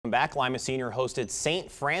Welcome back. Lima Senior hosted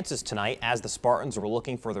St. Francis tonight as the Spartans were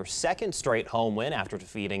looking for their second straight home win after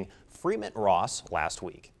defeating Fremont Ross last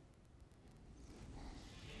week.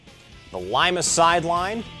 The Lima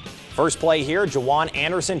sideline. First play here, Jawan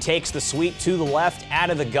Anderson takes the sweep to the left, out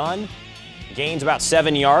of the gun. Gains about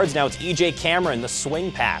 7 yards. Now it's E.J. Cameron, the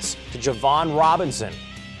swing pass to Javon Robinson.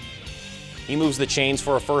 He moves the chains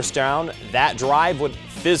for a first down. That drive would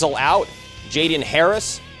fizzle out. Jaden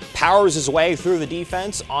Harris powers his way through the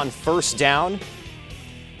defense on first down.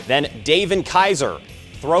 Then Davin Kaiser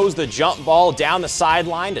throws the jump ball down the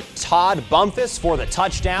sideline to Todd Bumpus for the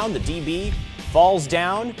touchdown. The DB falls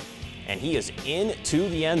down, and he is into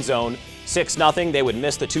the end zone. 6-0. They would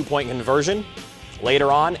miss the two-point conversion.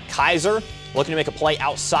 Later on, Kaiser looking to make a play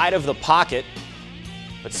outside of the pocket,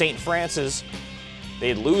 but St. Francis,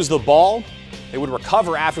 they'd lose the ball. They would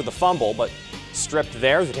recover after the fumble, but stripped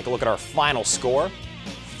there. As we take a look at our final score,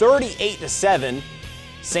 38-7.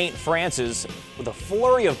 St. Francis with a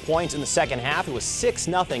flurry of points in the second half. It was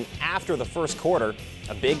 6-0 after the first quarter.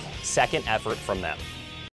 A big second effort from them.